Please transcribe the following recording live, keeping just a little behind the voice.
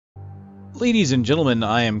Ladies and gentlemen,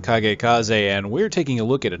 I am Kagekaze, and we're taking a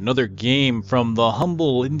look at another game from the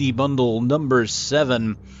humble indie bundle number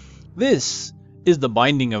 7. This is The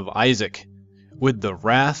Binding of Isaac, with the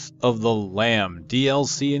Wrath of the Lamb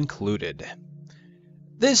DLC included.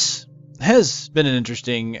 This has been an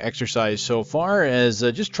interesting exercise so far, as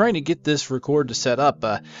just trying to get this record set up.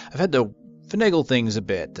 I've had to finagle things a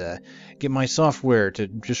bit, get my software to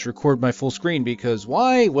just record my full screen, because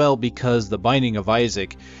why? Well, because The Binding of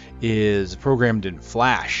Isaac is programmed in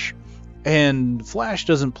Flash, and Flash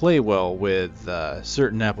doesn't play well with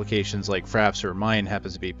certain applications like Fraps, or mine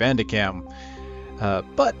happens to be Bandicam.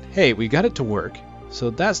 But hey, we got it to work,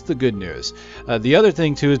 so that's the good news. The other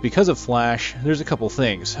thing too is because of Flash, there's a couple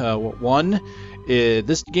things. One,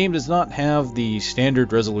 this game does not have the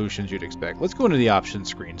standard resolutions you'd expect. Let's go into the options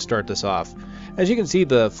screen, start this off. As you can see,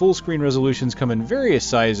 the full screen resolutions come in various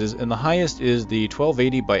sizes, and the highest is the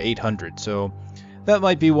 1280 by 800, so that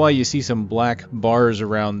might be why you see some black bars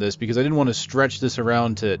around this, because I didn't want to stretch this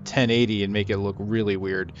around to 1080 and make it look really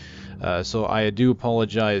weird. So I do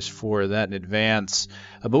apologize for that in advance.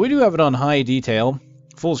 But we do have it on high detail,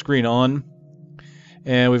 full screen on,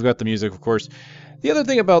 and we've got the music, of course. The other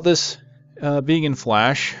thing about this being in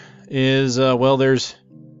Flash is, well, there's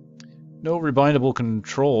no rebindable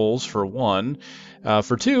controls, for one.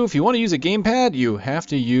 For two, if you want to use a gamepad, you have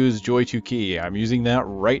to use Joy2Key. I'm using that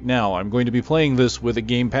right now. I'm going to be playing this with a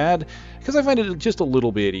gamepad because I find it just a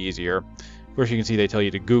little bit easier. Of course, you can see they tell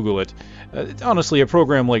you to Google it. Honestly, a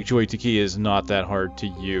program like Joy2Key is not that hard to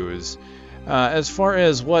use. As far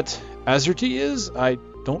as what Azerty is, I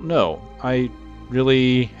don't know. I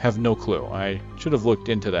really have no clue. I should have looked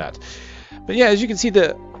into that. But yeah, as you can see,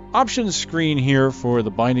 the options screen here for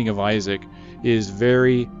The Binding of Isaac is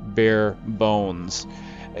very bare bones.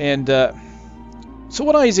 And so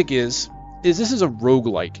what Isaac is this is a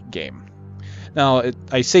roguelike game. Now,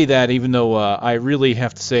 I say that even though I really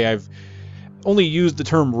have to say I've only used the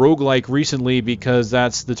term roguelike recently, because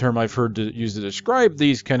that's the term I've heard used to describe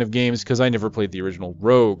these kind of games, because I never played the original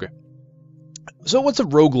Rogue. So what's a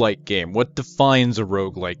roguelike game? What defines a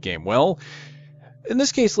roguelike game? Well, in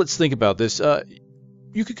this case, let's think about this.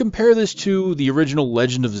 You could compare this to the original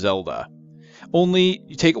Legend of Zelda. Only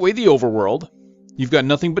you take away the overworld, you've got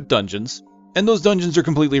nothing but dungeons, and those dungeons are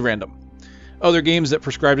completely random. Other games that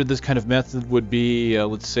prescribed this kind of method would be,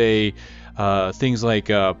 let's say, things like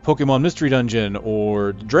Pokemon Mystery Dungeon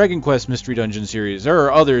or Dragon Quest Mystery Dungeon series. There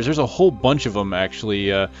are others. There's a whole bunch of them,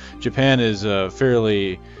 actually. Japan is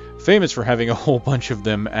fairly famous for having a whole bunch of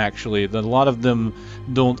them, actually. A lot of them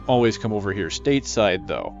don't always come over here stateside,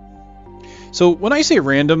 though. So when I say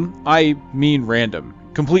random, I mean random.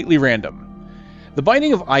 Completely random. The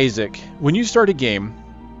Binding of Isaac, when you start a game,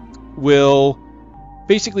 will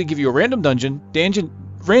basically give you a random dungeon,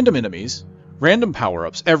 random enemies, random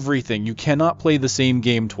power-ups, everything. You cannot play the same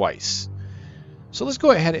game twice. So let's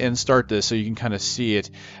go ahead and start this so you can kind of see it.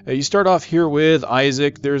 You start off here with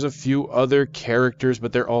Isaac. There's a few other characters,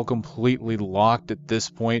 but they're all completely locked at this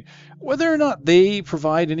point. Whether or not they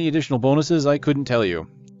provide any additional bonuses, I couldn't tell you.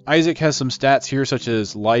 Isaac has some stats here such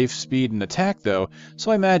as life, speed, and attack, though,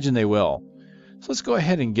 so I imagine they will. So let's go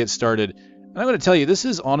ahead and get started. And I'm going to tell you, this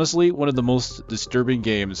is honestly one of the most disturbing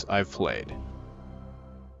games I've played.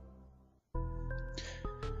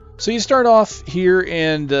 So you start off here,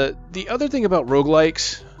 and the other thing about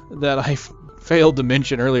roguelikes that I failed to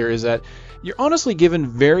mention earlier is that you're honestly given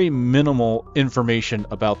very minimal information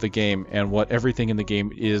about the game and what everything in the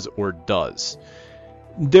game is or does.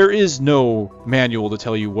 There is no manual to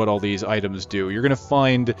tell you what all these items do. You're going to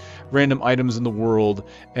find random items in the world,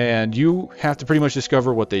 and you have to pretty much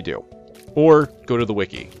discover what they do. Or go to the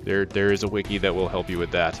wiki. There is a wiki that will help you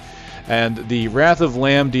with that. And the Wrath of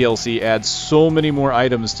Lamb DLC adds so many more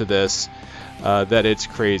items to this that it's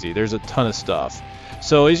crazy. There's a ton of stuff.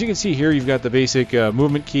 So as you can see here, you've got the basic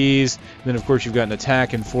movement keys. And then, of course, you've got an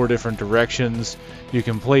attack in 4 different directions. You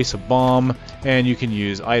can place a bomb, and you can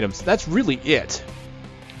use items. That's really it.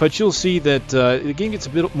 But you'll see that the game gets a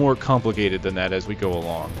bit more complicated than that as we go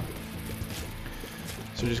along.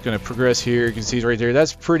 So we're just going to progress here. You can see right there.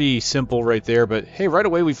 That's pretty simple right there. But hey, right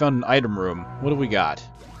away we found an item room. What do we got?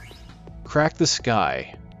 Crack the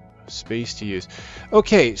sky. Space to use.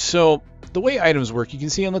 Okay, so the way items work, you can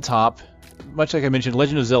see on the top, much like I mentioned,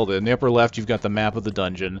 Legend of Zelda. In the upper left, you've got the map of the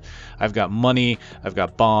dungeon. I've got money. I've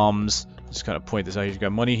got bombs. Just kind of point this out. You've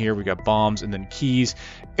got money here, we've got bombs, and then keys,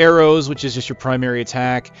 arrows, which is just your primary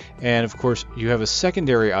attack, and of course you have a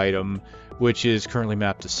secondary item, which is currently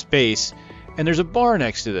mapped to space, and there's a bar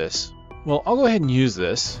next to this. Well, I'll go ahead and use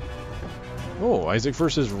this. Oh, Isaac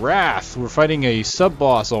versus Wrath. We're fighting a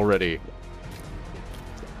sub-boss already.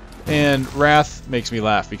 And Wrath makes me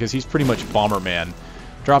laugh because he's pretty much Bomberman.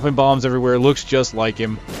 Dropping bombs everywhere, looks just like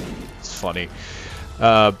him. It's funny.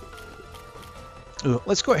 Let's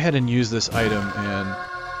go ahead and use this item, and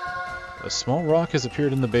a small rock has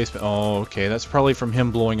appeared in the basement. Oh, okay, that's probably from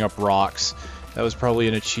him blowing up rocks. That was probably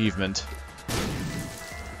an achievement.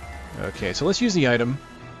 Okay, so let's use the item.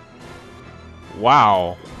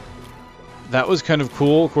 Wow. That was kind of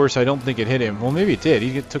cool. Of course, I don't think it hit him. Well, maybe it did.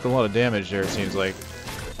 He took a lot of damage there, it seems like.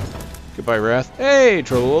 Goodbye, Wrath. Hey!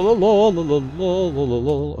 Okay.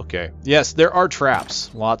 Yes, there are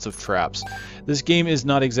traps. Lots of traps. This game is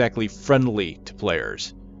not exactly friendly to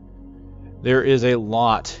players. There is a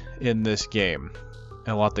lot in this game. And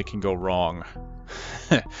a lot that can go wrong.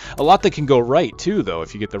 A lot that can go right, too, though,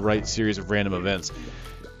 if you get the right series of random events.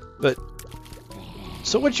 But...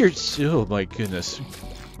 So what's your... Oh, my goodness.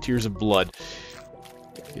 Tears of blood.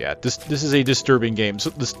 Yeah, this is a disturbing game. So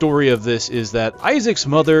the story of this is that Isaac's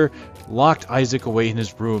mother locked Isaac away in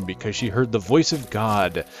his room because she heard the voice of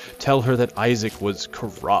God tell her that Isaac was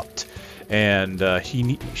corrupt. And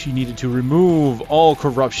she needed to remove all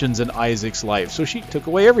corruptions in Isaac's life. So she took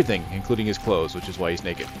away everything, including his clothes, which is why he's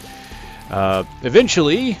naked.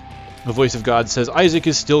 Eventually, the voice of God says, Isaac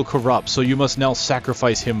is still corrupt, so you must now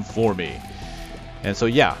sacrifice him for me. And so,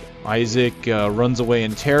 yeah, Isaac runs away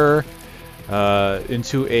in terror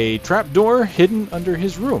into a trapdoor hidden under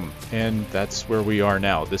his room. And that's where we are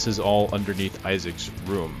now. This is all underneath Isaac's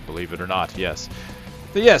room, believe it or not, yes.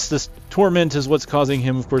 But yes, this torment is what's causing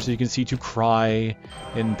him, of course, as you can see, to cry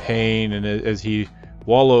in pain and as he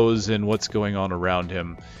wallows in what's going on around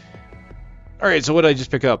him. Alright, so what did I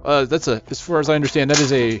just pick up? That's a, as far as I understand, that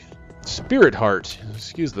is a spirit heart.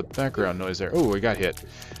 Excuse the background noise there. Oh, we got hit.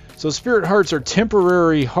 So spirit hearts are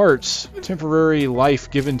temporary hearts, temporary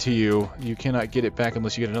life given to you. You cannot get it back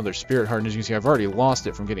unless you get another spirit heart. And as you can see, I've already lost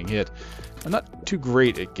it from getting hit. I'm not too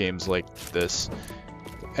great at games like this.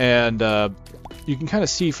 And you can kind of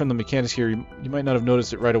see from the mechanics here, you might not have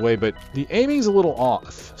noticed it right away, but the aiming's a little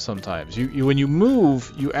off sometimes. When you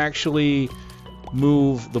move, you actually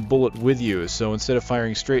move the bullet with you. So instead of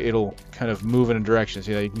firing straight, it'll kind of move in a direction.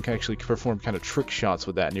 So you can actually perform kind of trick shots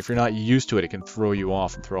with that. And if you're not used to it, it can throw you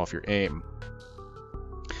off and throw off your aim.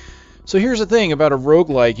 So here's the thing about a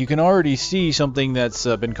roguelike. You can already see something that's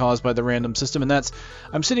been caused by the random system, and that's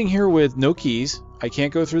I'm sitting here with no keys. I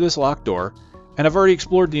can't go through this locked door. And I've already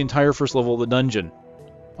explored the entire first level of the dungeon.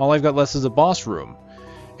 All I've got left is a boss room.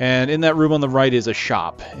 And in that room on the right is a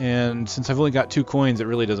shop. And since I've only got 2 coins, it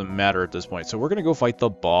really doesn't matter at this point. So we're going to go fight the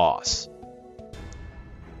boss.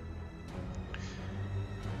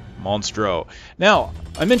 Monstro. Now,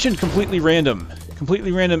 I mentioned completely random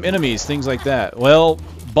enemies, things like that. Well,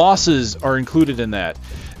 bosses are included in that.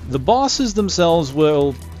 The bosses themselves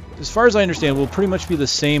will, as far as I understand, will pretty much be the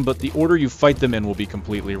same, but the order you fight them in will be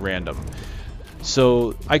completely random.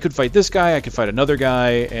 So I could fight this guy, I could fight another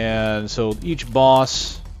guy, and so each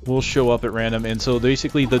boss will show up at random. And so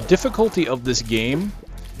basically the difficulty of this game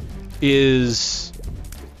is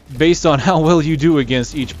based on how well you do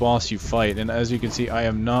against each boss you fight. And as you can see, I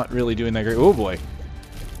am not really doing that great. Oh boy.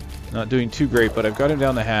 Not doing too great, but I've got him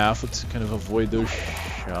down to half. Let's kind of avoid those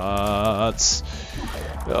shots.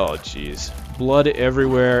 Oh jeez. Blood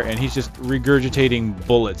everywhere, and he's just regurgitating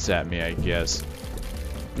bullets at me, I guess.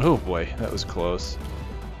 Oh boy, that was close.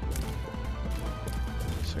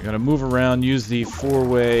 So I gotta move around, use the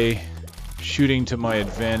 4-way shooting to my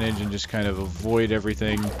advantage, and just kind of avoid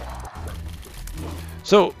everything.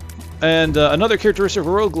 So, and another characteristic of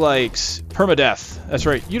roguelikes, permadeath. That's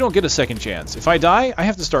right, you don't get a second chance. If I die, I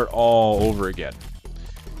have to start all over again.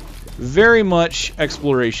 Very much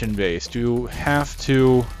exploration based. You have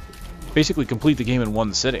to basically complete the game in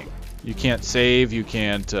one sitting. You can't save, you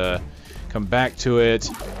can't come back to it.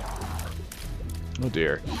 Oh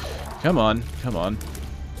dear. Come on, come on.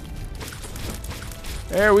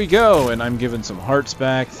 There we go, and I'm given some hearts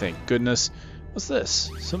back, thank goodness. What's this?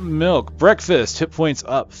 Some milk. Breakfast. Hit points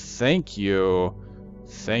up. Thank you.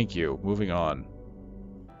 Thank you. Moving on.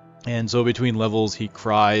 And so between levels he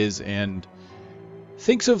cries and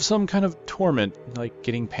thinks of some kind of torment, like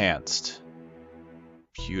getting pantsed.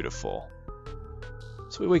 Beautiful.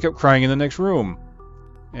 So we wake up crying in the next room.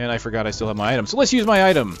 And I forgot I still have my item. So let's use my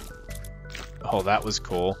item. Oh, that was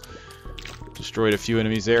cool. Destroyed a few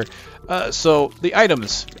enemies there. So the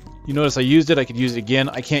items. You notice I used it. I could use it again.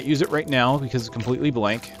 I can't use it right now because it's completely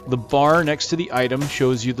blank. The bar next to the item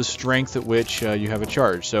shows you the strength at which you have a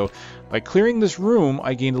charge. So by clearing this room,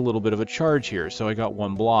 I gained a little bit of a charge here. So I got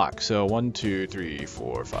 1 block. So 1, 2, 3,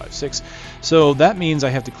 4, 5, 6. So that means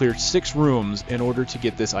I have to clear 6 rooms in order to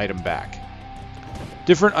get this item back.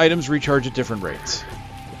 Different items recharge at different rates.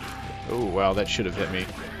 Oh, wow, that should have hit me.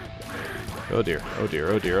 Oh dear, oh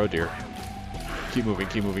dear, oh dear, oh dear. Keep moving,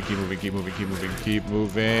 keep moving, keep moving, keep moving, keep moving, keep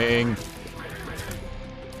moving.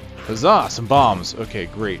 Huzzah! Some bombs. Okay,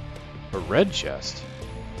 great. A red chest.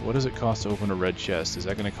 What does it cost to open a red chest? Is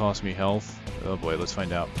that going to cost me health? Oh boy, let's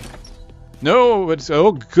find out. No! It's,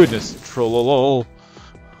 oh goodness. Trollolol.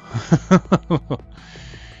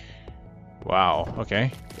 Wow,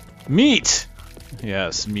 okay. Meat!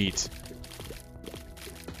 Yes, meat.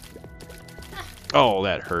 Oh,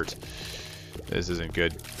 that hurt. This isn't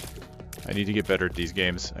good. I need to get better at these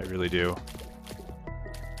games. I really do.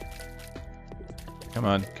 Come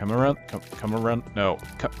on, come around. Come around. No.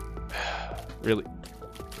 Come. Really.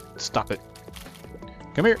 Stop it.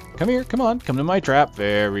 Come here. Come here. Come on. Come to my trap.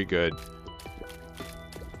 Very good.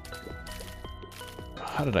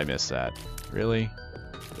 How did I miss that? Really?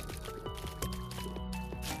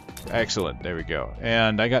 Excellent. There we go.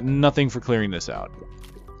 And I got nothing for clearing this out.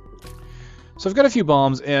 So I've got a few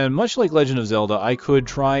bombs, and much like Legend of Zelda, I could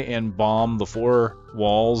try and bomb the 4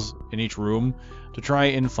 walls in each room to try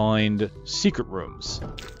and find secret rooms.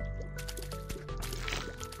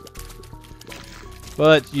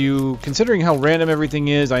 But considering how random everything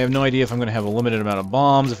is, I have no idea if I'm going to have a limited amount of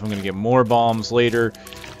bombs, if I'm going to get more bombs later.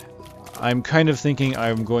 I'm kind of thinking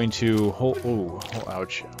I'm going to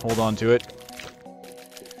ouch, hold on to it.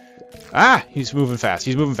 Ah, he's moving fast.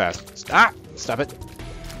 He's moving fast. Ah, stop it.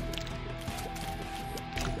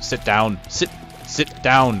 Sit down. Sit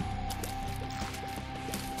down.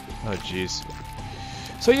 Oh, jeez.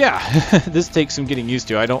 So yeah, this takes some getting used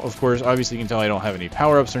to. I don't, of course, obviously you can tell I don't have any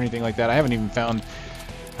power-ups or anything like that. I haven't even found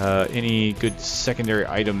any good secondary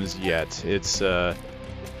items yet. It's been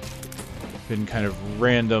kind of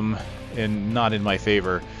random and not in my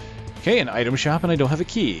favor. Okay, an item shop, and I don't have a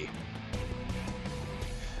key.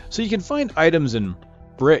 So you can find items in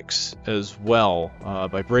bricks as well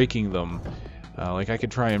by breaking them. Like I could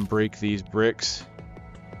try and break these bricks.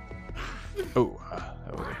 Oh,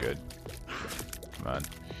 that wasn't good. Come on.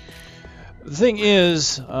 The thing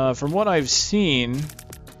is, from what I've seen,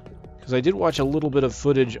 because I did watch a little bit of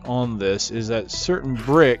footage on this, is that certain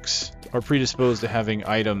bricks are predisposed to having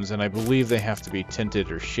items, and I believe they have to be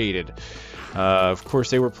tinted or shaded. Of course,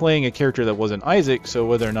 they were playing a character that wasn't Isaac, so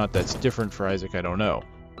whether or not that's different for Isaac, I don't know.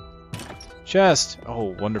 Chest!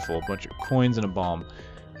 Oh, wonderful. A bunch of coins and a bomb.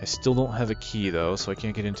 I still don't have a key, though, so I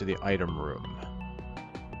can't get into the item room.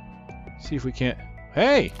 See if we can't...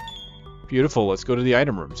 Hey! Beautiful. Let's go to the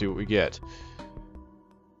item room, see what we get.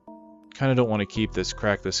 Kind of don't want to keep this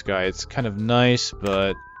Crack the Sky. It's kind of nice,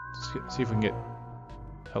 but... Let's see if we can get...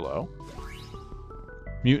 Hello?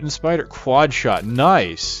 Mutant Spider. Quad Shot.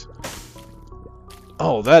 Nice!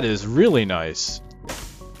 Oh, that is really nice.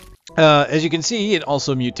 As you can see, it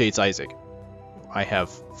also mutates Isaac. I have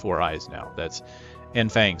 4 eyes now. That's... And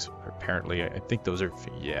fangs, apparently. I think those are...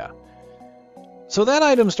 Yeah. So that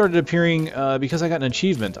item started appearing because I got an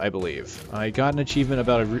achievement, I believe. I got an achievement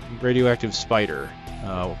about a radioactive spider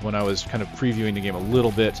when I was kind of previewing the game a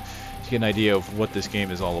little bit to get an idea of what this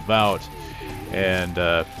game is all about. And,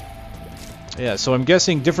 yeah, so I'm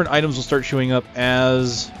guessing different items will start showing up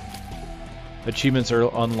as achievements are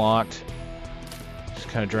unlocked. Just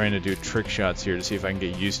kind of trying to do trick shots here to see if I can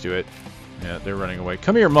get used to it. Yeah, they're running away.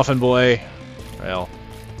 Come here, Muffin Boy! Well,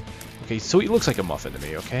 okay, so he looks like a muffin to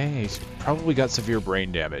me, okay? He's probably got severe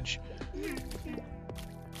brain damage.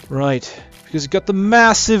 Right, because he's got the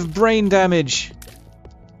massive brain damage!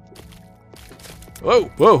 Whoa,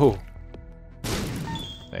 whoa!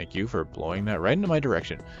 Thank you for blowing that right into my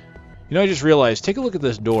direction. You know, I just realized, take a look at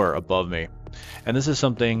this door above me. And this is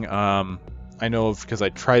something I know of because I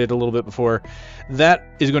tried it a little bit before. That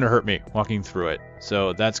is going to hurt me walking through it.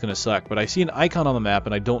 So that's going to suck. But I see an icon on the map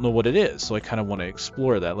and I don't know what it is. So I kind of want to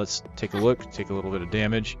explore that. Let's take a look. Take a little bit of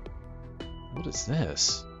damage. What is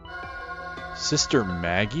this? Sister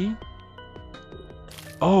Maggie?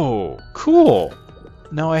 Oh, cool.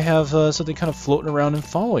 Now I have something kind of floating around and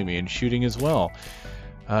following me and shooting as well.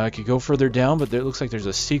 I could go further down, but it looks like there's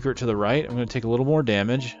a secret to the right. I'm going to take a little more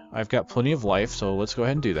damage. I've got plenty of life, so let's go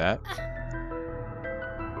ahead and do that.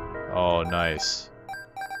 Oh, nice.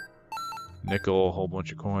 Nickel, a whole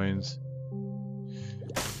bunch of coins.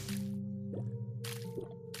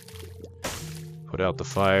 Put out the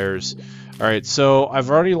fires. Alright, so I've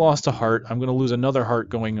already lost a heart. I'm going to lose another heart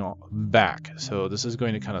going back. So this is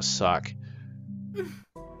going to kind of suck.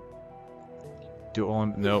 Do it while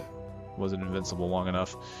I'm... Nope. Wasn't invincible long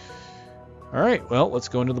enough. Alright, well, let's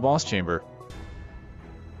go into the boss chamber.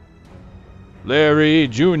 Larry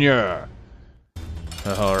Jr.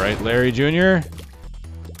 Alright, Larry Jr.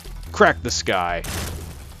 Crack the sky.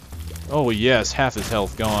 Oh yes, half his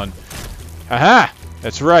health gone. Aha!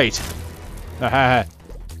 That's right! Aha!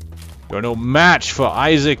 You're no match for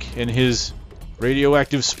Isaac and his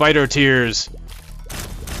radioactive spider tears.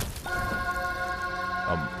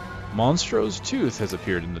 A Monstro's tooth has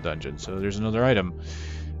appeared in the dungeon, so there's another item.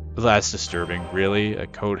 That's disturbing. Really? A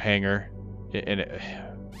coat hanger?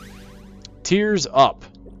 Tears up.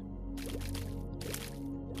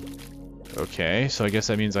 Okay, so I guess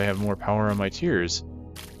that means I have more power on my tears.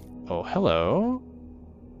 Oh, hello.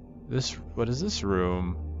 What is this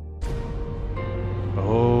room?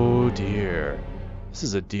 Oh dear. This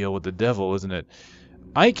is a deal with the devil, isn't it?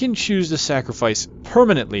 I can choose to sacrifice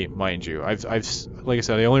permanently, mind you. I've like I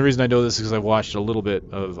said, the only reason I know this is because I watched a little bit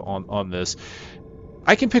of on this.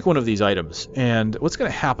 I can pick one of these items, and what's going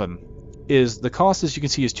to happen is the cost, as you can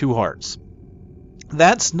see, is 2 hearts.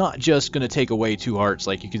 That's not just going to take away 2 hearts.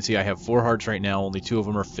 Like you can see, I have 4 hearts right now. Only 2 of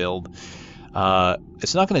them are filled.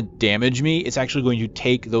 It's not going to damage me. It's actually going to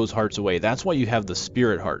take those hearts away. That's why you have the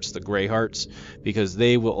spirit hearts, the gray hearts, because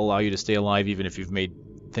they will allow you to stay alive even if you've made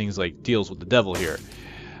things like deals with the devil here.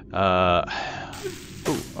 Oh,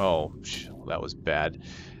 that was bad.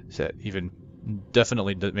 That even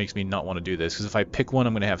definitely makes me not want to do this, because if I pick one,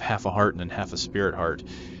 I'm going to have half a heart and then half a spirit heart.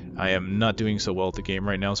 I am not doing so well at the game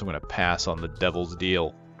right now, so I'm going to pass on the devil's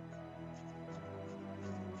deal.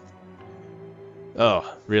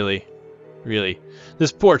 Oh, really? Really?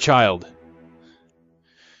 This poor child.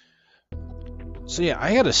 So yeah,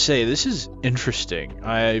 I gotta say, this is interesting.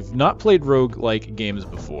 I've not played roguelike games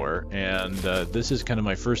before, and this is kind of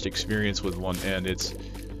my first experience with one, and it's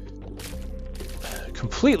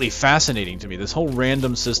completely fascinating to me. This whole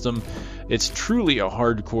random system, it's truly a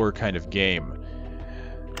hardcore kind of game.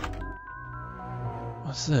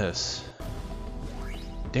 What's this?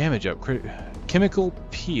 Damage up. Chemical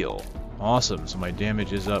peel. Awesome, so my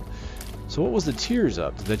damage is up. So what was the tears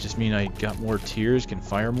up? Does that just mean I got more tears, can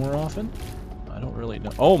fire more often? I don't really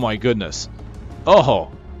know. Oh my goodness. Oh,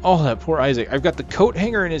 that poor Isaac. I've got the coat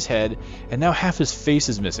hanger in his head, and now half his face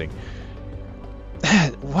is missing.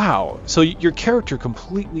 Wow. So your character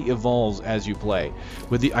completely evolves as you play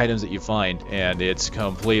with the items that you find, and it's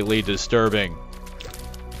completely disturbing.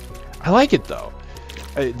 I like it though.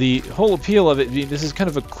 The whole appeal of it, this is kind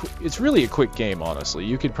of it's really a quick game, honestly.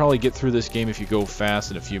 You could probably get through this game if you go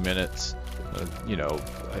fast in a few minutes. You know,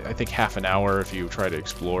 I think half an hour if you try to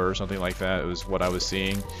explore or something like that. It was what I was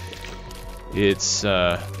seeing. It's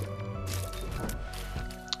it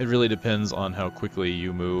really depends on how quickly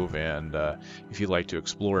you move and if you like to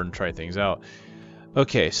explore and try things out.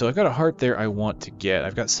 Okay, so I've got a heart there I want to get.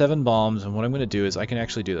 I've got 7 bombs, and what I'm going to do is I can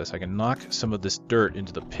actually do this. I can knock some of this dirt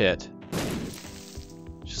into the pit.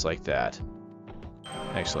 Just like that.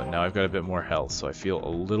 Excellent. Now I've got a bit more health, so I feel a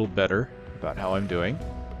little better about how I'm doing.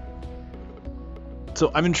 So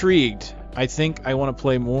I'm intrigued. I think I want to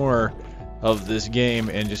play more of this game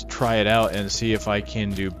and just try it out and see if I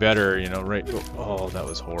can do better, you know, right? Oh, that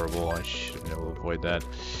was horrible. I should have been able to avoid that.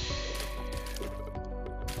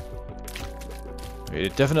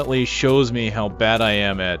 It definitely shows me how bad I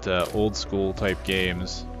am at old school type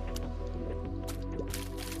games.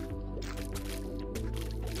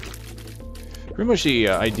 Pretty much the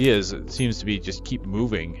idea is, it seems to be just keep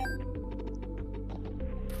moving.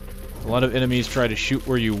 A lot of enemies try to shoot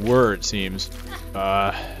where you were, it seems.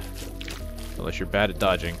 Unless you're bad at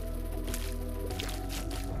dodging.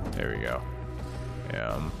 There we go.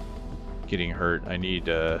 Yeah, I'm getting hurt. I need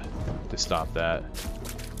to stop that.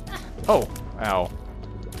 Oh! Ow.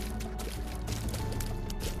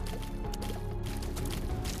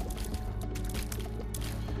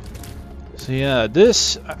 So yeah,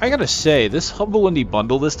 I gotta say, this Humble Indie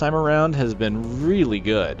Bundle this time around has been really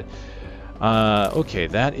good. Okay,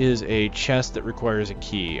 that is a chest that requires a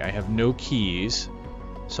key. I have no keys,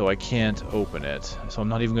 so I can't open it. So I'm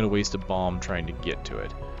not even going to waste a bomb trying to get to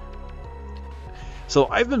it. So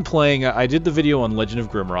I've been playing, I did the video on Legend of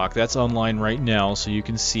Grimrock. That's online right now, so you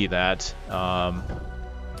can see that.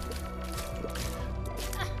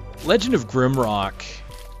 Legend of Grimrock,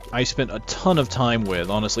 I spent a ton of time with.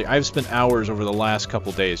 Honestly, I've spent hours over the last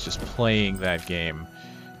couple days just playing that game.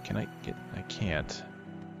 Can I get... I can't.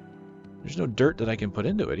 There's no dirt that I can put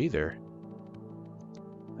into it either.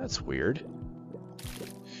 That's weird.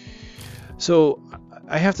 So,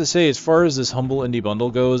 I have to say, as far as this Humble Indie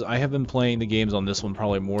Bundle goes, I have been playing the games on this one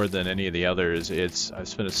probably more than any of the others. I've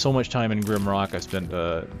spent so much time in Grimrock. I've spent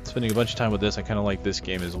spending a bunch of time with this. I kind of like this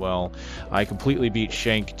game as well. I completely beat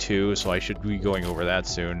Shank too, so I should be going over that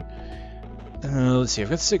soon. Let's see, I've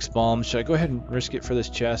got 6 bombs. Should I go ahead and risk it for this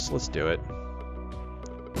chest? Let's do it.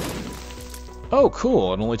 Oh,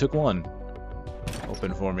 cool. It only took 1.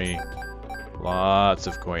 Open for me. Lots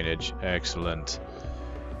of coinage. Excellent.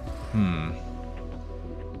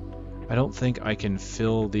 I don't think I can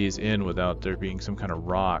fill these in without there being some kind of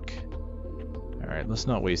rock. Alright, let's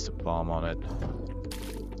not waste a bomb on it.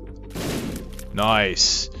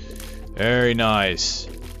 Nice! Very nice.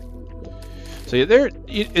 So yeah,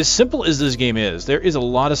 as simple as this game is, there is a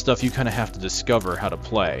lot of stuff you kind of have to discover how to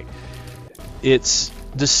play. It's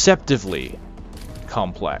deceptively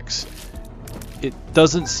complex. It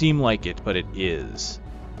doesn't seem like it, but it is.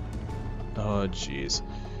 Oh, jeez.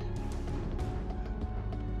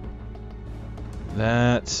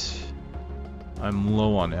 That... I'm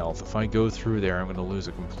low on health. If I go through there, I'm going to lose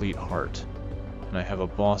a complete heart. And I have a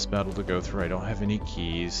boss battle to go through. I don't have any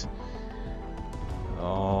keys.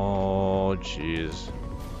 Oh, jeez.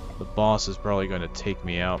 The boss is probably going to take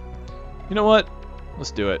me out. You know what?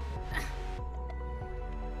 Let's do it.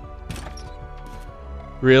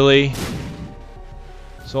 Really?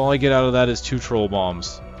 So all I get out of that is 2 troll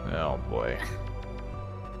bombs. Oh, boy.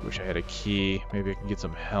 Wish I had a key. Maybe I can get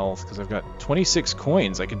some health, because I've got 26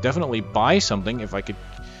 coins. I could definitely buy something if I could...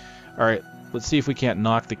 Alright, let's see if we can't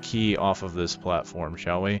knock the key off of this platform,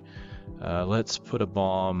 shall we? Let's put a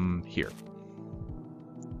bomb here.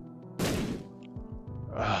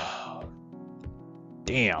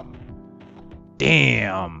 Damn.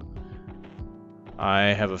 Damn. I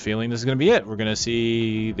have a feeling this is going to be it. We're going to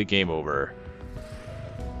see the game over.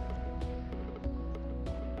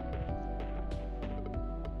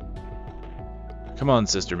 Come on,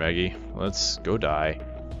 Sister Maggie. Let's go die.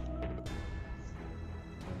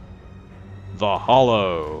 The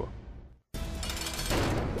Hollow.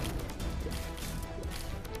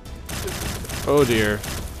 Oh dear.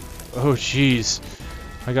 Oh jeez.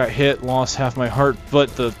 I got hit, lost half my heart,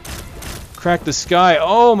 but cracked the sky.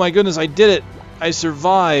 Oh my goodness, I did it. I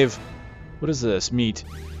survive. What is this? Meat.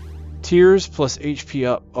 Tears plus HP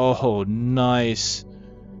up. Oh, nice.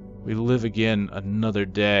 We live again another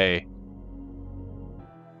day.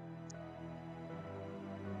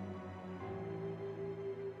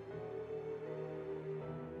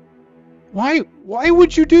 Why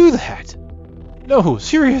would you do that? No,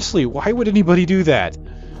 seriously, why would anybody do that?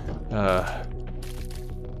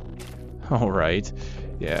 Alright.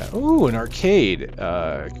 Yeah. Ooh, an arcade.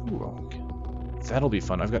 Ooh, that'll be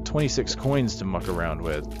fun. I've got 26 coins to muck around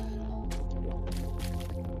with.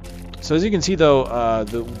 So as you can see, though,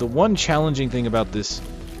 the one challenging thing about this...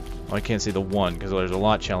 Well, I can't say the one, because there's a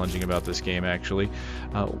lot challenging about this game, actually.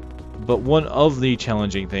 But one of the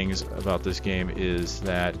challenging things about this game is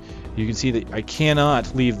that you can see that I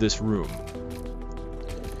cannot leave this room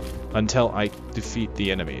until I defeat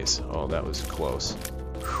the enemies. Oh, that was close.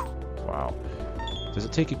 Whew. Wow. Does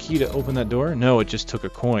it take a key to open that door? No, it just took a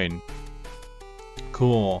coin.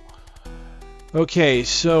 Cool. Okay,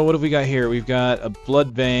 so what have we got here? We've got a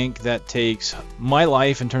blood bank that takes my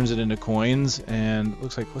life and turns it into coins, and it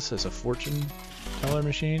looks like, what's this, a fortune teller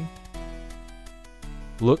machine?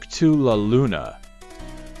 Look to La Luna.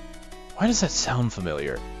 Why does that sound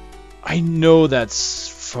familiar? I know that's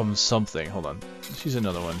from something. Hold on. Let's use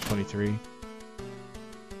another one. 23.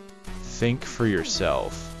 Think for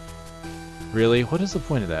yourself. Really? What is the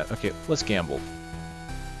point of that? Okay, let's gamble.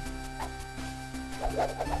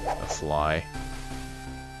 A fly.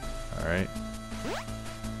 Alright.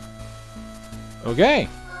 Okay.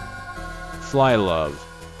 Fly love.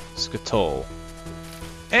 Skatole.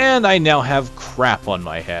 And I now have crap on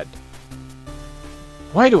my head.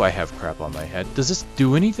 Why do I have crap on my head? Does this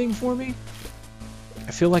do anything for me?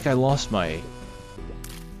 I feel like I lost my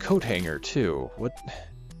coat hanger too. What?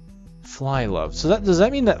 Fly love. So does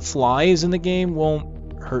that mean that flies in the game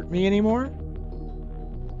won't hurt me anymore?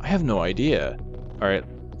 I have no idea. Alright,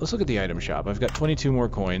 let's look at the item shop. I've got 22 more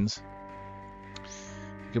coins.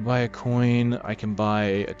 I can buy a coin. I can buy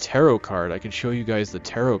a tarot card. I can show you guys the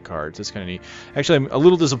tarot cards. That's kind of neat. Actually, I'm a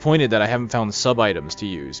little disappointed that I haven't found sub-items to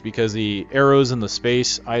use, because the arrows and the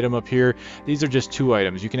space item up here, these are just 2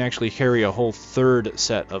 items. You can actually carry a whole 3rd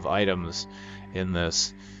set of items in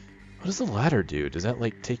this. What does the ladder do? Does that,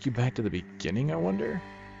 like, take you back to the beginning, I wonder?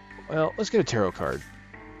 Well, let's get a tarot card.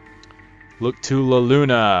 Look to La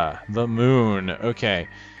Luna, the moon. Okay,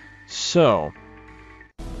 so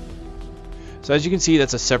as you can see,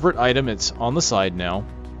 that's a separate item. It's on the side now.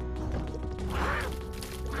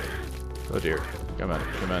 Oh dear. Come on,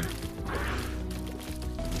 come on.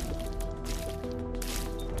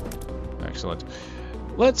 Excellent.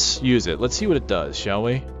 Let's use it. Let's see what it does, shall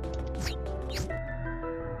we?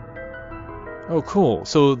 Oh, cool.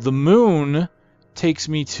 So the moon takes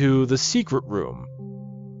me to the secret room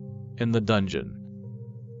in the dungeon.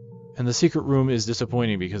 And the secret room is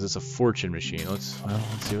disappointing because it's a fortune machine. Let's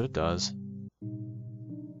see what it does.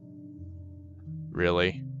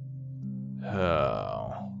 Really?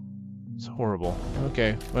 Oh. It's horrible.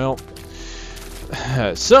 Okay, well.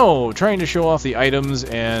 So, trying to show off the items,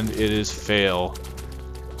 and it is fail.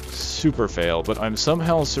 Super fail, but I'm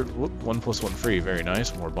somehow... Whoop, 1 + 1 free. Very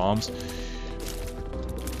nice. More bombs.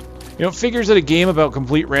 You know, figures that a game about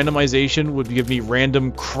complete randomization would give me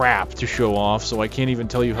random crap to show off, so I can't even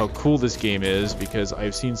tell you how cool this game is, because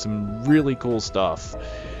I've seen some really cool stuff.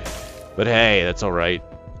 But hey, that's alright.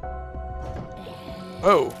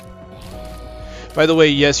 Oh! By the way,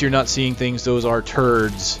 yes, you're not seeing things. Those are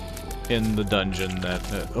turds in the dungeon that...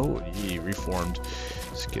 oh, he reformed.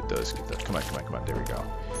 Let's get those. Get those. Come on, come on, come on. There we go.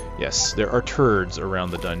 Yes, there are turds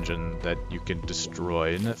around the dungeon that you can destroy.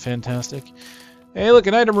 Isn't that fantastic? Hey, look,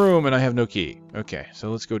 an item room, and I have no key. Okay,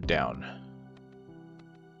 so let's go down.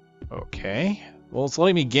 Okay. Well, it's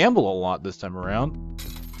letting me gamble a lot this time around.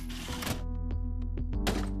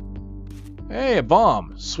 Hey, a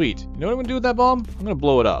bomb. Sweet. You know what I'm going to do with that bomb? I'm going to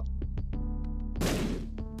blow it up.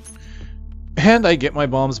 And I get my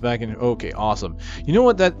bombs back in... Okay, awesome. You know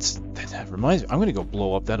what that reminds me? I'm going to go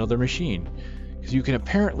blow up that other machine. Because you can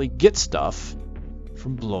apparently get stuff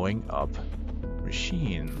from blowing up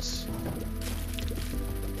machines.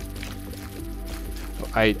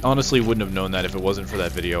 I honestly wouldn't have known that if it wasn't for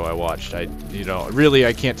that video I watched. You know, really,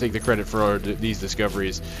 I can't take the credit for these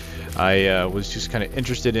discoveries. I was just kind of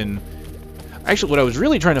interested in... Actually, what I was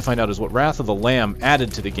really trying to find out is what Wrath of the Lamb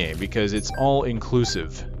added to the game, because it's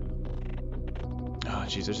all-inclusive. Oh,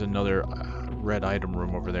 jeez, there's another red item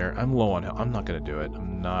room over there. I'm low on... I'm not going to do it.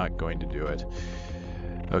 I'm not going to do it.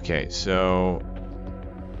 Okay, so...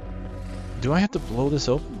 Do I have to blow this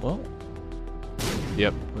open? Well...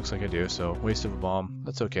 Yep, looks like I do, so waste of a bomb.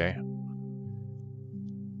 That's okay.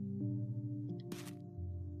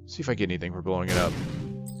 See if I get anything for blowing it up.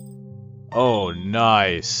 Oh,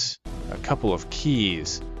 nice! A couple of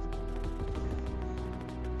keys.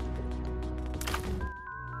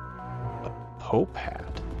 A Pope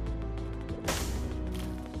hat.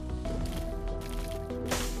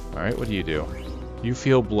 Alright, what do? You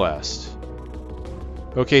feel blessed.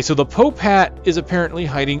 Okay, so the Pope hat is apparently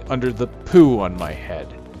hiding under the poo on my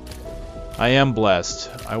head. I am blessed.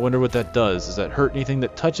 I wonder what that does. Does that hurt anything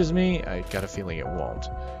that touches me? I got a feeling it won't.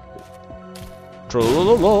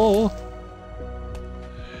 Trollolol.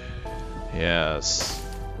 Yes.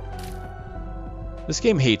 This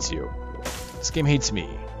game hates you. This game hates me.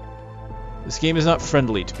 This game is not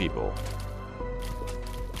friendly to people.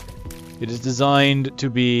 It is designed to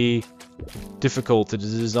be difficult. It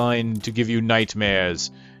is designed to give you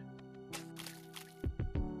nightmares.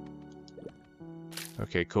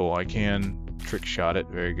 Okay, cool. I can trick shot it.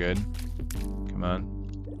 Very good. Come on.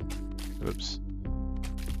 Oops.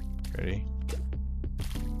 Ready?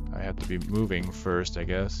 I have to be moving first, I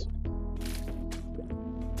guess.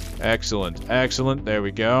 Excellent. Excellent. There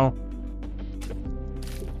we go.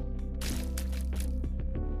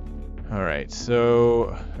 Alright,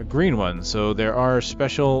 so a green one. So there are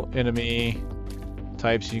special enemy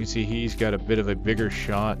types. You can see he's got a bit of a bigger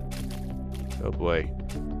shot. Oh boy.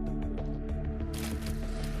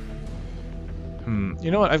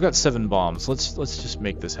 You know what? I've got 7 bombs. Let's just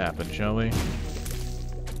make this happen, shall we?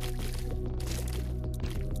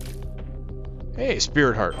 Hey,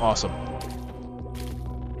 Spirit Heart. Awesome.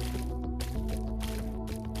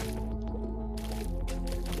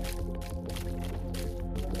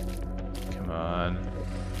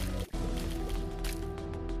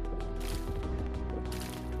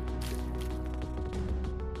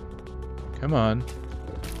 Come on.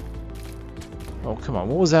 Oh, come on.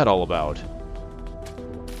 What was that all about?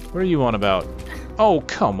 What are you on about? Oh,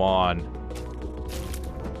 come on.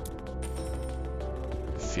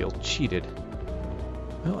 I feel cheated.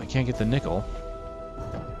 Well, I can't get the nickel.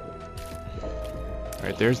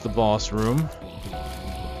 Alright, there's the boss room.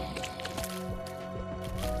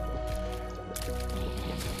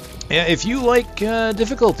 Yeah, if you like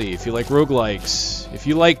difficulty, if you like roguelikes, if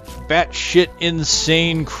you like batshit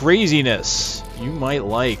insane craziness, you might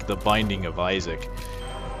like The Binding of Isaac.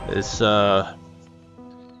 This, like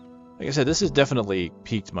I said, this has definitely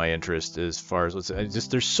piqued my interest as far as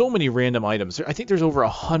there's so many random items. I think there's over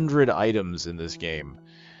 100 items in this game.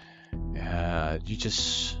 There's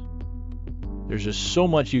just so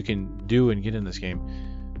much you can do and get in this game.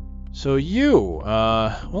 So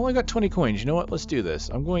well, I got 20 coins. You know what? Let's do this.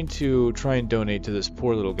 I'm going to try and donate to this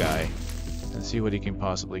poor little guy and see what he can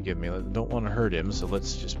possibly give me. I don't want to hurt him, so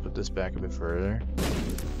let's just put this back a bit further.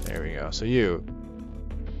 There we go. So you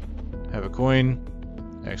have a coin.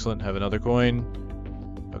 Excellent. Have another coin.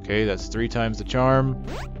 Okay, that's 3 times the charm.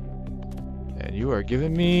 And you are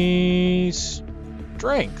giving me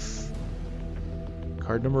strength.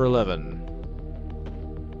 Card number 11.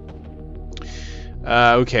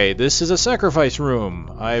 Okay, this is a sacrifice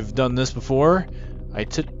room. I've done this before. I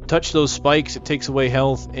touch those spikes, it takes away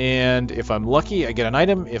health, and if I'm lucky, I get an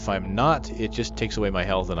item. If I'm not, it just takes away my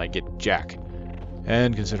health and I get jack.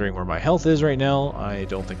 And considering where my health is right now, I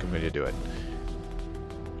don't think I'm going to do it.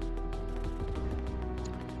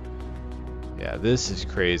 Yeah, this is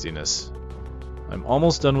craziness. I'm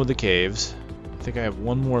almost done with the caves. I think I have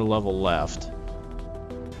one more level left.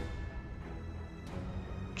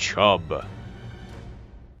 Chub.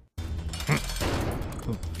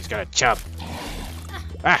 He's got a chub.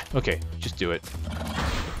 Ah, okay, just do it.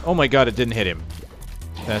 Oh my god, it didn't hit him.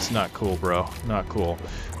 That's not cool, bro. Not cool.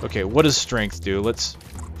 Okay, what does strength do? Let's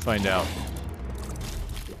find out.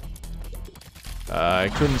 I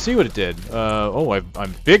couldn't see what it did. Oh,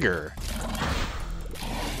 I'm bigger.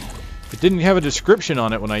 It didn't have a description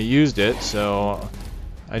on it when I used it, so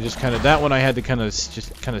I just kind of, that one I had to kind of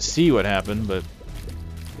see what happened, but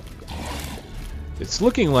it's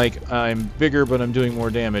looking like I'm bigger, but I'm doing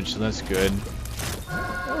more damage, so that's good.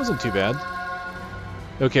 That wasn't too bad.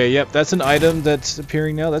 Okay, yep, that's an item that's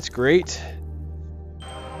appearing now. That's great.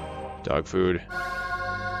 Dog food.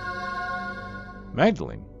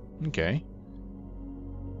 Magdalene. Okay.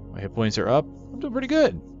 My hit points are up. I'm doing pretty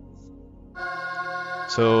good.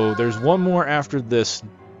 So there's one more after this.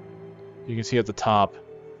 You can see at the top.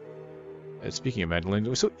 Speaking of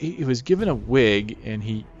Magdalene, so he was given a wig, and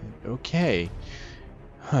he... Okay.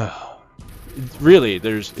 Really,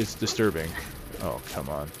 it's disturbing. Oh, come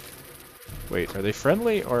on. Wait, are they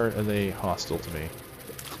friendly or are they hostile to me?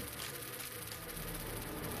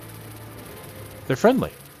 They're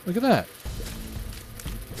friendly. Look at that.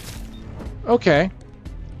 Okay.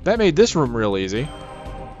 That made this room real easy.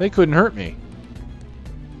 They couldn't hurt me.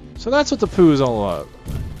 So that's what the poo is all about.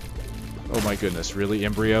 Oh my goodness, really?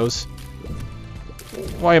 Embryos?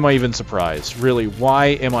 Why am I even surprised? Really, why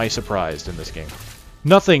am I surprised in this game?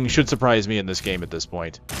 Nothing should surprise me in this game at this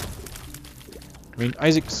point. I mean,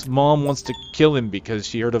 Isaac's mom wants to kill him because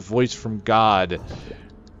she heard a voice from God.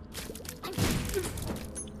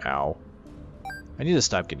 Ow. I need to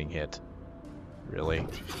stop getting hit. Really?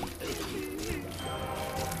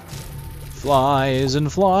 Flies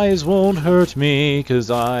and flies won't hurt me,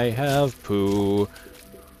 'cause I have poo.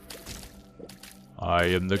 I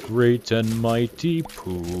am the great and mighty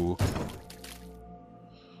poo.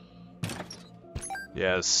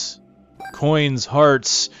 Yes. Coins,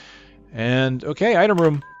 hearts, and... Okay, item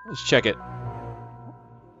room. Let's check it.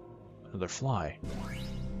 Another fly.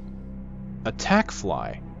 Attack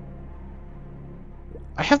fly.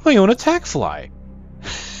 I have my own attack fly.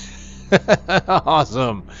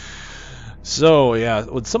 Awesome. So, yeah,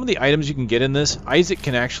 with some of the items you can get in this, Isaac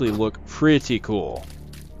can actually look pretty cool.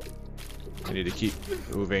 I need to keep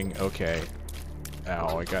moving. Okay.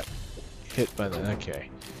 Ow, I got hit by the... Okay.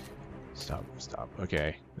 Stop, stop.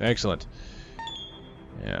 Okay. Excellent.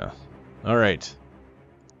 Yeah. Alright.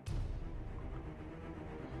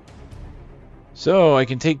 So, I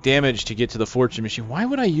can take damage to get to the fortune machine. Why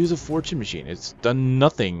would I use a fortune machine? It's done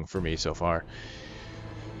nothing for me so far.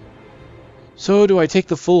 So, do I take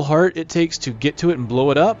the full heart it takes to get to it and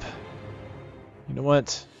blow it up? You know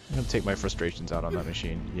what? I'm going to take my frustrations out on that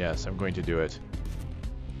machine. Yes, I'm going to do it.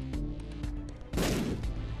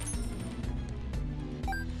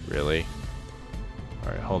 Really?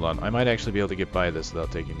 Alright, hold on. I might actually be able to get by this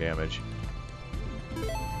without taking damage.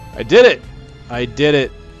 I did it! I did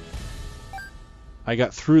it! I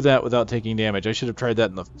got through that without taking damage. I should have tried that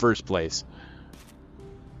in the first place.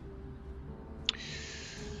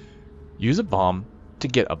 Use a bomb to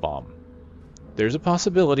get a bomb. There's a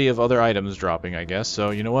possibility of other items dropping, I guess,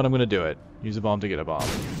 so you know what? I'm going to do it. Use a bomb to get a bomb.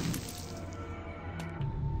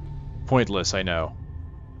 Pointless, I know.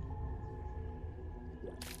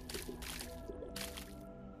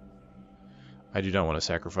 I do not want to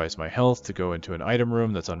sacrifice my health to go into an item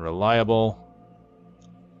room that's unreliable.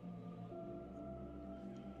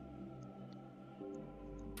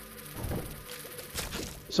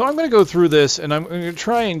 So I'm going to go through this, and I'm going to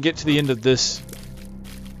try and get to the end of this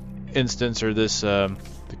instance, or this, the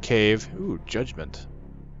cave. Ooh, judgment.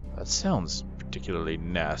 That sounds particularly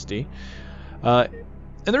nasty. And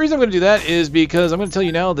the reason I'm going to do that is because I'm going to tell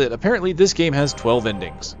you now that apparently this game has 12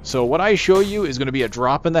 endings. So what I show you is going to be a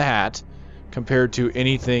drop in the hat compared to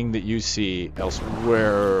anything that you see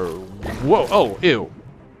elsewhere. Whoa, oh, ew.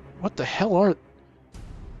 What the hell are...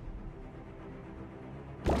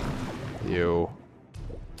 Ew.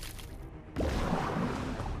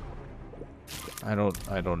 I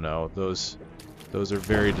don't know. Those are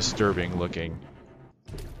very disturbing looking.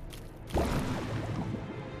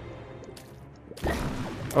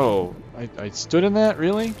 Oh, I stood in that?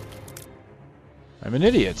 Really? I'm an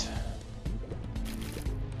idiot.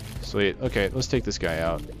 Sweet. Okay, let's take this guy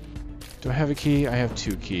out. Do I have a key? I have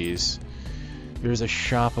 2 keys. There's a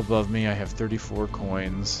shop above me. I have 34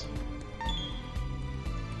 coins.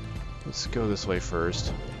 Let's go this way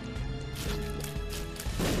first.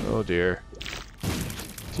 Oh dear.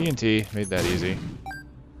 TNT. Made that easy.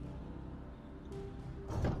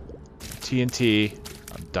 TNT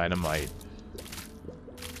on dynamite.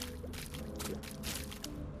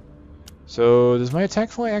 So, does my attack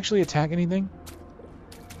fly actually attack anything?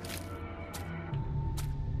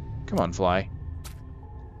 Come on, fly.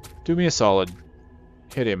 Do me a solid.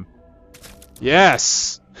 Hit him.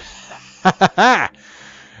 Yes!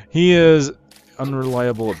 He is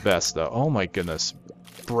unreliable at best, though. Oh my goodness.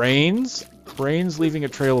 Brains? Brains leaving a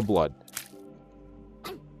trail of blood.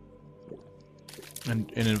 And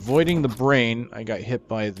in avoiding the brain, I got hit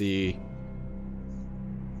by the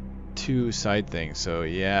 2 side things, so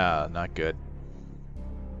yeah, not good.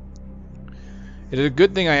 It is a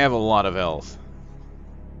good thing I have a lot of health.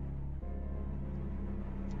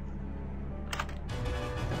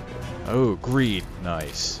 Oh, greed.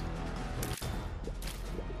 Nice.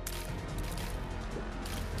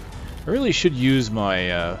 I really should use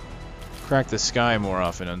my crack the sky more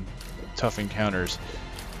often on tough encounters.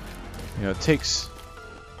 You know, it takes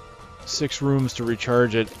 6 rooms to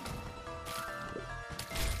recharge it.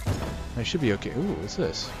 I should be okay. Ooh, what's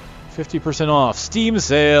this? 50% off. Steam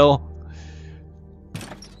sale!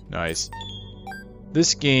 Nice.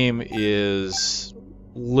 This game is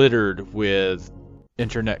littered with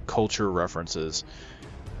internet culture references.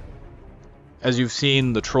 As you've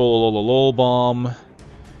seen, the Troll bomb.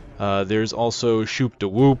 There's also Shoop da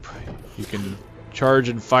Whoop. You can charge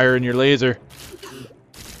and fire in your laser.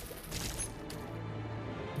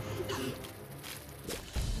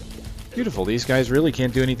 Beautiful. These guys really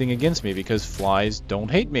can't do anything against me because flies don't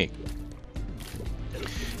hate me.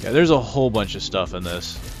 Yeah, there's a whole bunch of stuff in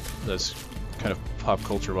this that's kind of pop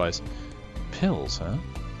culture wise. Pills, huh?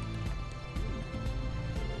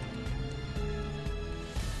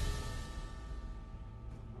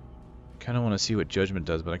 Kind of want to see what Judgment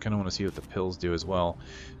does, but I kind of want to see what the pills do as well.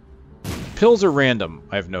 Pills are random,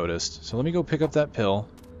 I've noticed. So let me go pick up that pill.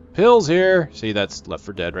 Pills here! See, that's Left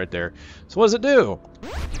 4 Dead right there. So what does it do?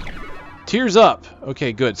 Tears up!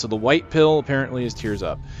 Okay, good. So the white pill apparently is tears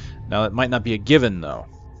up. Now, that might not be a given, though.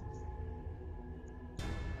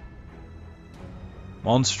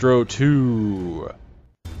 Monstro 2.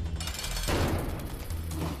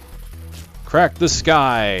 Crack the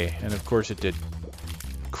sky! And of course it did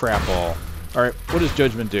crap all. Alright, what does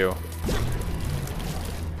Judgment do?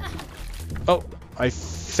 Oh, I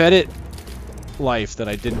fed it life that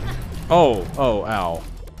I didn't... Oh, ow.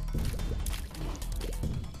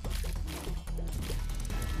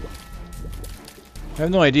 I have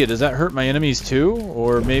no idea. Does that hurt my enemies too?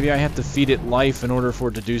 Or maybe I have to feed it life in order for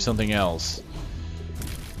it to do something else.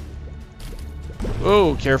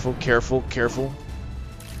 Oh, careful, careful, careful.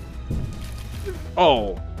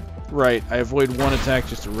 Oh, right. I avoid one attack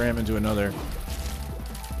just to ram into another.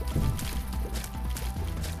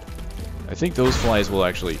 I think those flies will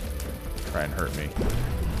actually try and hurt me.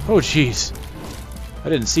 Oh, jeez. I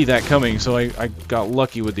didn't see that coming, so I got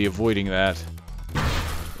lucky with the avoiding that.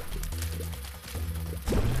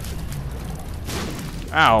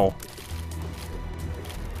 Ow.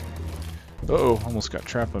 Uh-oh, almost got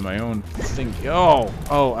trapped by my own thing. Oh,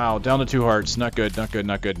 ow. Down to 2 hearts. Not good, not good,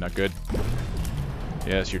 not good, not good.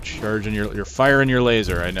 Yes, you're charging you're firing your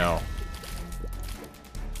laser, I know.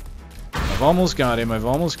 I've almost got him, I've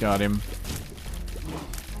almost got him.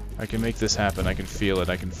 I can make this happen, I can feel it,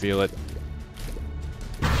 I can feel it.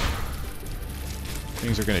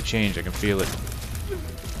 Things are gonna change, I can feel it.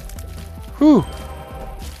 Whew!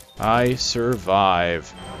 I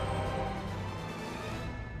survive.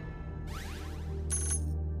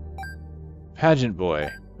 Pageant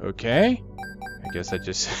boy. Okay. I guess I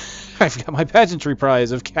just... I've got my pageantry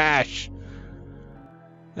prize of cash!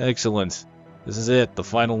 Excellent. This is it, the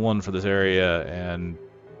final one for this area, and...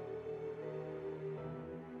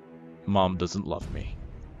 Mom doesn't love me.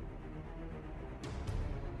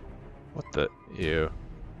 What the... Ew.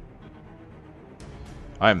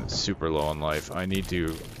 I'm super low on life. I need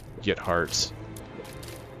to get hearts.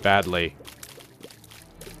 Badly.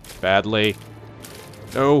 Badly.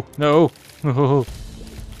 No, no.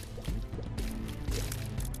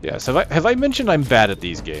 Yes, have I mentioned I'm bad at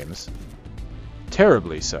these games?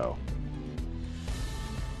 Terribly so.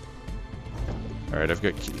 Alright, I've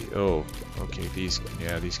got key. Oh, okay, these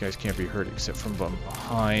guys can't be hurt except from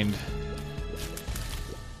behind.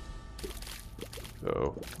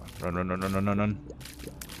 Oh, run, run, run, run, run, run, run.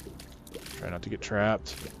 Try not to get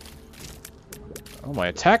trapped. Oh, my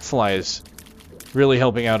attack flies Really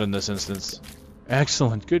helping out in this instance.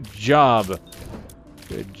 Excellent. Good job.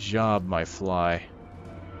 Good job, my fly.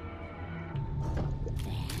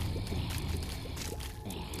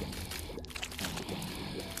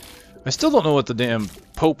 I still don't know what the damn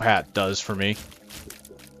Pope hat does for me.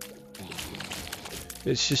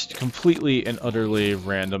 It's just completely and utterly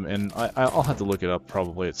random, and I'll have to look it up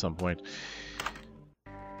probably at some point.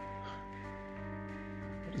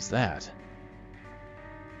 What is that?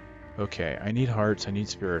 Okay, I need hearts, I need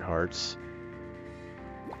spirit hearts.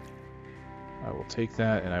 I will take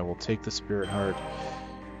that, and I will take the spirit heart.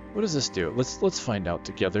 What does this do? Let's find out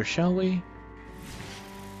together, shall we?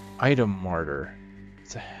 Item martyr.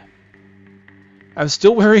 I'm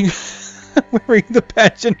still wearing wearing the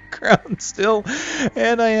pageant crown still,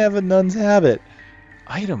 and I have a nun's habit.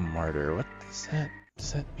 Item martyr. What does that?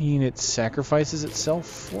 Does that mean it sacrifices itself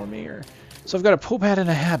for me, or? So I've got a Pope hat and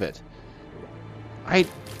a habit. I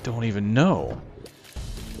don't even know.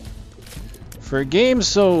 For a game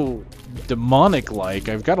so demonic-like,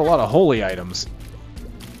 I've got a lot of holy items.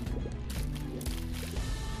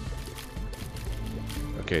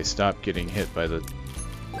 Okay, stop getting hit by the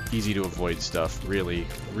easy-to-avoid stuff. Really,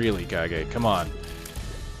 really, Kage. Come on.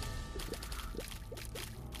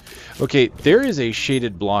 Okay, there is a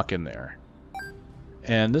shaded block in there.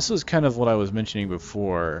 And this was kind of what I was mentioning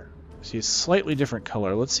before. See, a slightly different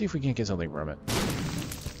color. Let's see if we can't get something from it.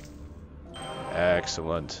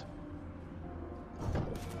 Excellent.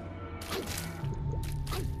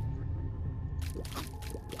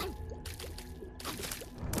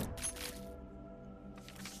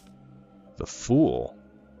 The Fool.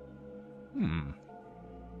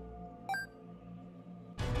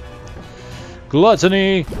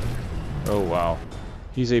 Gluttony! Oh, wow.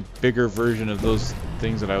 He's a bigger version of those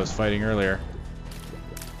things that I was fighting earlier.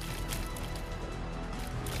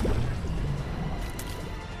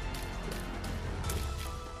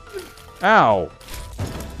 Ow!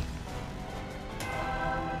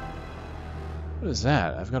 What is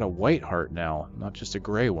that? I've got a white heart now, not just a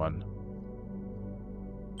gray one.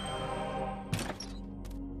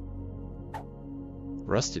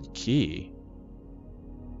 Rusted key.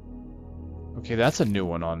 Okay, that's a new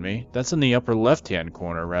one on me. That's in the upper left-hand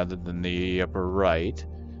corner rather than the upper right.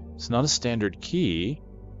 It's not a standard key.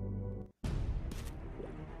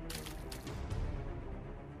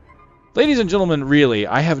 Ladies and gentlemen, really,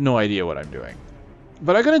 I have no idea what I'm doing.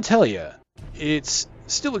 But I'm going to tell you, it's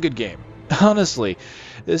still a good game. Honestly,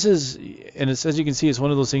 this is, and it's, as you can see, it's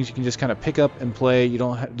one of those things you can just kind of pick up and play. You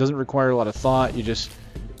don't, it doesn't require a lot of thought. You just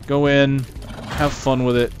go in, have fun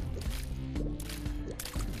with it.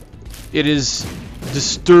 It is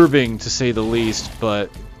disturbing, to say the least,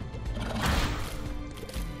 but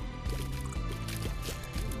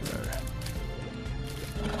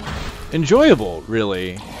enjoyable,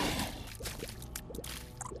 really.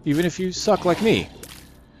 Even if you suck like me.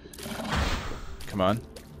 Come on.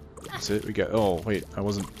 That's it. We got... Oh, wait. I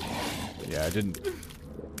wasn't... Yeah, I didn't...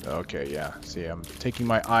 Okay, yeah. See, I'm taking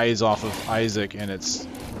my eyes off of Isaac, and it's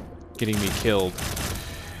getting me killed.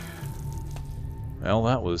 Well,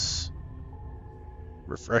 that was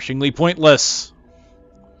refreshingly pointless.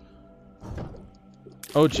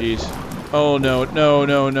 Oh, jeez. Oh, no. No,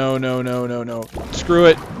 no, no, no, no, no, no. Screw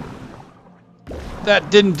it. That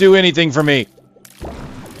didn't do anything for me.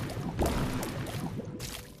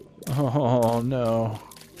 Oh, no.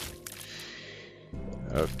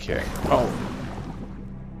 Okay. Oh.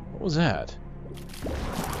 What was that?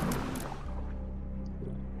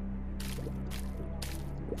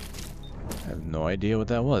 I have no idea what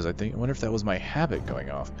that was. I wonder if that was my habit going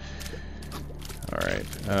off. Alright.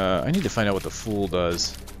 I need to find out what the Fool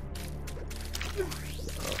does.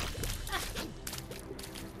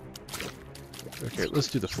 Okay, let's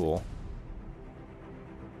do the Fool.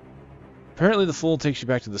 Apparently the Fool takes you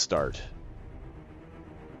back to the start.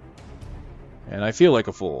 And I feel like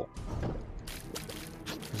a fool.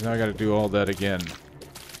 Because now I gotta do all that again.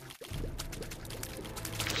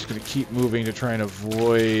 Just gonna keep moving to try and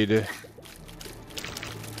avoid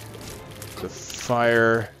the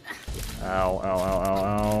fire. Ow, ow, ow, ow,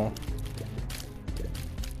 ow.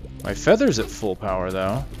 My feather's at full power,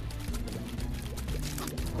 though.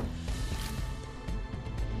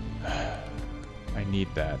 I need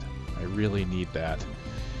that. I really need that.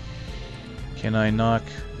 Can I knock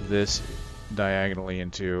this diagonally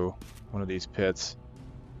into one of these pits?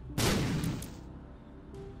 You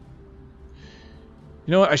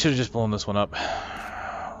know what? I should have just blown this one up.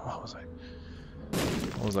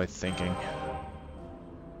 What was I thinking?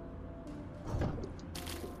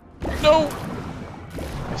 No!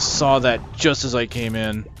 I saw that just as I came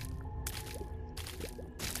in.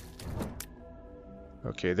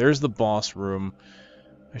 Okay, there's the boss room.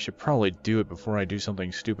 I should probably do it before I do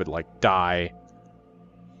something stupid like die.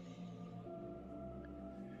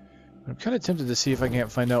 I'm kind of tempted to see if I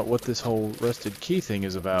can't find out what this whole rusted key thing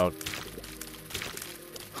is about.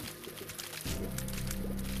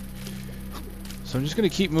 So I'm just going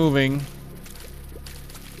to keep moving.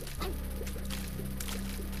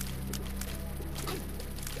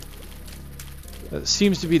 That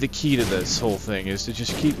seems to be the key to this whole thing, is to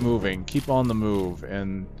just keep moving, keep on the move,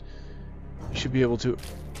 and you should be able to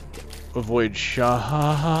avoid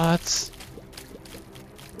shots.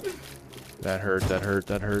 That hurt, that hurt,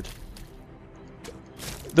 that hurt.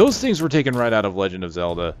 Those things were taken right out of Legend of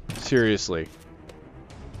Zelda. Seriously.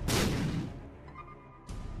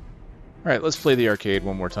 Alright, let's play the arcade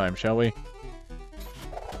one more time, shall we?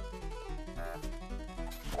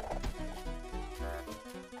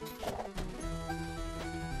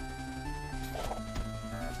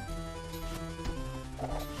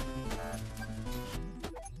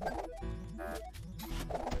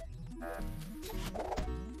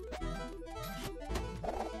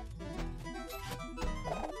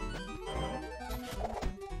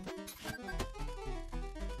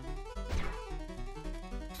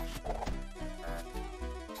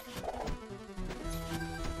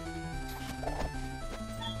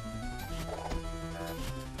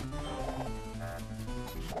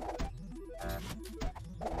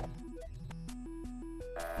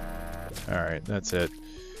 Alright, that's it.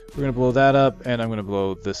 We're gonna blow that up, and I'm gonna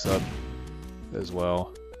blow this up as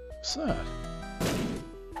well. What's that?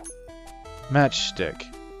 Matchstick.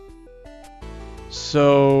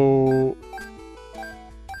 So...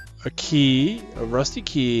 a key, a rusty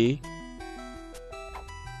key,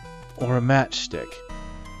 or a matchstick.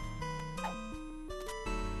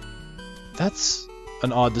 That's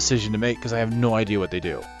an odd decision to make, because I have no idea what they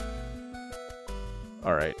do.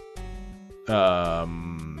 Alright.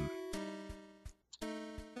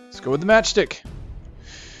 Let's go with the matchstick.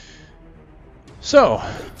 So,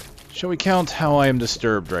 shall we count how I am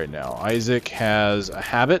disturbed right now? Isaac has a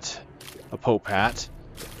habit, a Pope hat.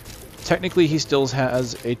 Technically, he still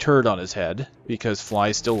has a turd on his head, because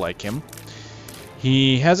flies still like him.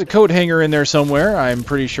 He has a coat hanger in there somewhere. I'm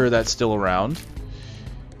pretty sure that's still around.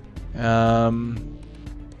 Half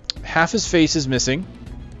his face is missing.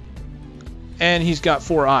 And he's got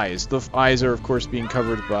 4 eyes. The eyes are, of course, being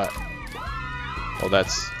covered by... Oh,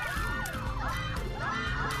 that's...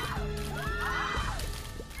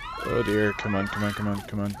 Oh dear, come on, come on, come on,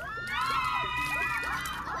 come on.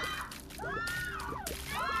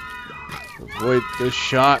 Avoid the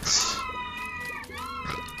shots.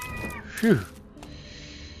 Phew.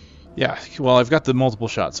 Yeah, well, I've got the multiple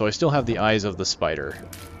shots, so I still have the eyes of the spider.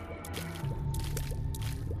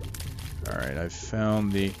 Alright, I've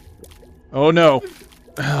found the... Oh no!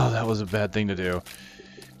 Oh, that was a bad thing to do.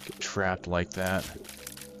 Get trapped like that.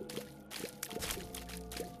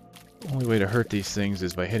 The only way to hurt these things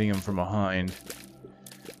is by hitting them from behind.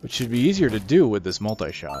 Which should be easier to do with this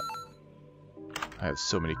multi-shot. I have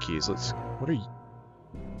so many keys. Let's... What are you...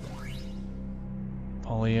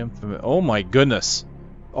 Polyamphimate... Oh my goodness!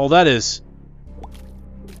 Oh, that is...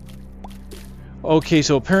 Okay,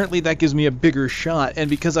 so apparently that gives me a bigger shot, and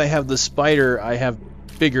because I have the spider, I have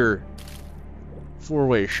bigger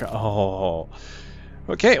 4-way shot. Oh.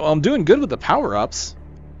 Okay, well, I'm doing good with the power-ups.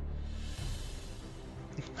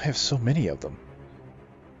 I have so many of them.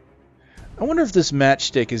 I wonder if this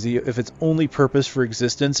matchstick is if its only purpose for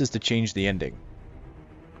existence is to change the ending.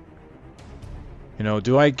 You know,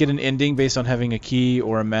 do I get an ending based on having a key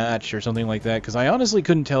or a match or something like that? Because I honestly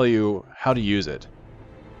couldn't tell you how to use it.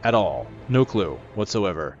 At all. No clue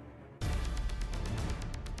whatsoever.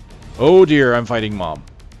 Oh dear, I'm fighting Mom.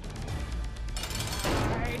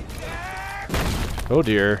 Oh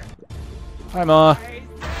dear. Hi, Ma.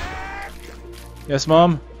 Yes,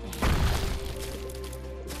 Mom?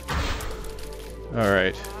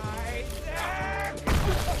 Alright.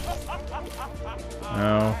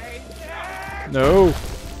 No. No!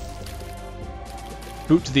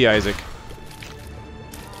 Boot to the Isaac.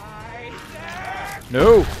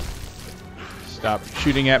 No! Stop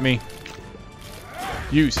shooting at me.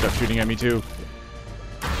 You stop shooting at me too.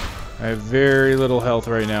 I have very little health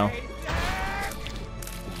right now.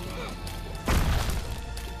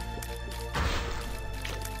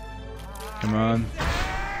 Come on.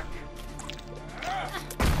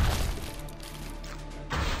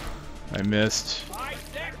 I missed.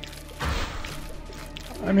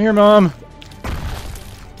 I'm here, Mom!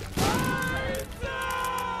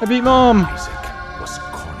 I beat Mom! Was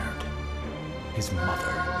cornered. His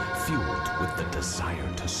mother, fueled with the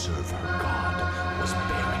desire to serve her God, was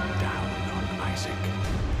bearing down on Isaac.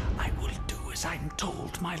 I will do as as I'm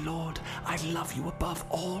told, my lord. I love you above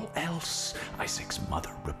all else, Isaac's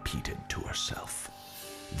mother repeated to herself.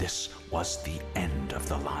 This was the end of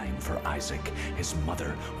the line for Isaac. His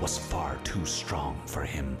mother was far too strong for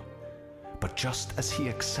him. But just as he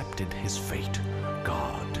accepted his fate,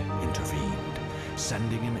 God intervened,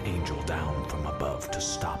 sending an angel down from above to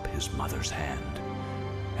stop his mother's hand.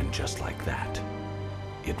 And just like that,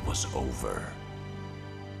 it was over.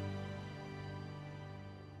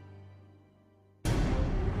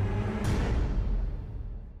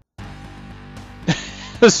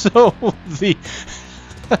 So the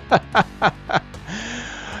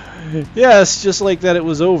yes, just like that it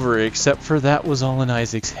was over, except for that was all in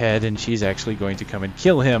Isaac's head and she's actually going to come and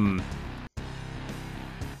kill him.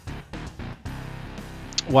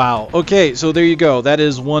 Wow. Okay, so there you go. That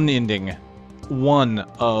is one ending. One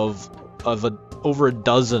of over a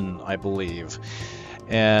dozen, I believe.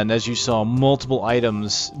 And as you saw, multiple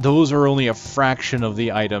items. Those are only a fraction of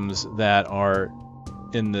the items that are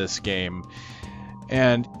in this game.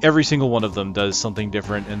 And every single one of them does something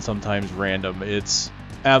different and sometimes random. It's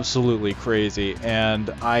absolutely crazy, and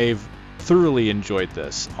I've thoroughly enjoyed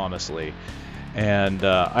this, honestly. And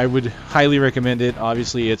I would highly recommend it.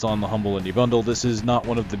 Obviously, it's on the Humble Indie Bundle. This is not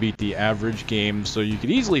one of the Beat the Average games, so you could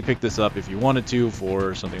easily pick this up if you wanted to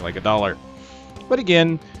for something like $1. But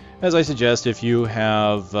again, as I suggest, if you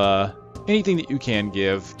have anything that you can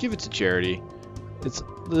give it to charity.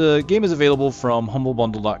 The game is available from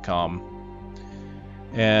humblebundle.com.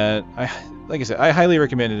 And like I said, I highly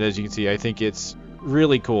recommend it. As you can see, I think it's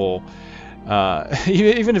really cool,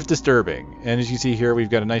 even if disturbing. And as you see here, we've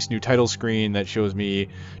got a nice new title screen that shows me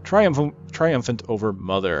triumphant over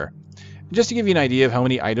Mother. Just to give you an idea of how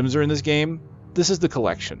many items are in this game, this is the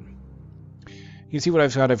collection. You can see what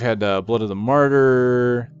I've got. I've had Blood of the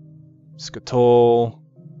Martyr, Scatol,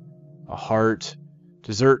 a heart,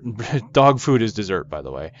 dessert. Dog food is dessert, by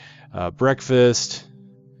the way. Breakfast.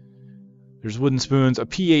 There's wooden spoons, a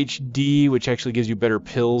PhD, which actually gives you better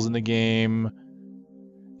pills in the game.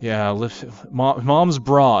 Yeah, Mom's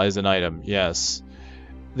bra is an item, yes.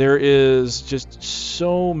 There is just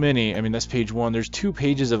so many. I mean, that's page 1. There's 2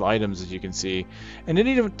 pages of items, as you can see. And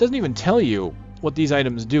it doesn't even tell you what these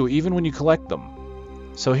items do, even when you collect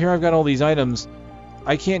them. So here I've got all these items.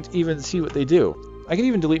 I can't even see what they do. I can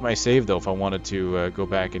even delete my save, though, if I wanted to go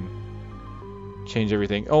back and change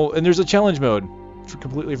everything. Oh, and there's a challenge mode.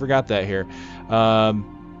 Completely forgot that here.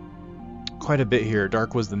 Quite a bit here.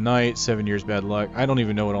 Dark was the night, 7 years bad luck. I don't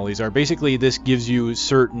even know what all these are. Basically, this gives you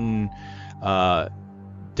certain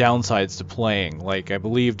downsides to playing. Like, I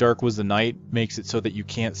believe Dark was the night makes it so that you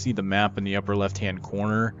can't see the map in the upper left-hand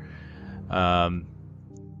corner.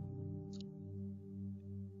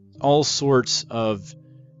 All sorts of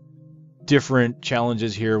different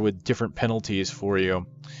challenges here with different penalties for you.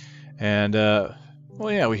 And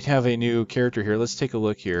well, yeah, we have a new character here. Let's take a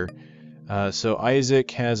look here. So Isaac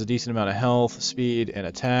has a decent amount of health, speed, and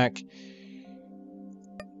attack.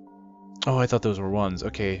 Oh, I thought those were ones.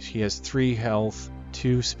 Okay, he has 3 health,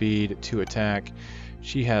 2 speed, 2 attack.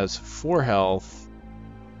 She has 4 health,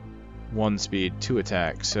 1 speed, 2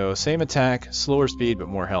 attack. So same attack, slower speed, but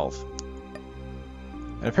more health.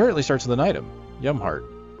 And apparently starts with an item. Yum Heart.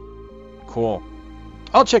 Cool.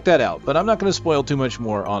 I'll check that out, but I'm not going to spoil too much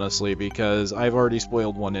more, honestly, because I've already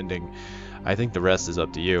spoiled one ending. I think the rest is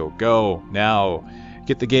up to you. Go now.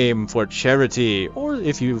 Get the game for charity. Or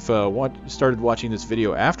if you've started watching this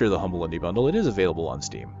video after the Humble Indie Bundle, it is available on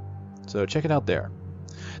Steam. So check it out there.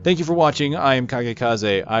 Thank you for watching. I am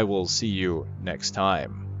Kagekaze. I will see you next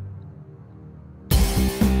time.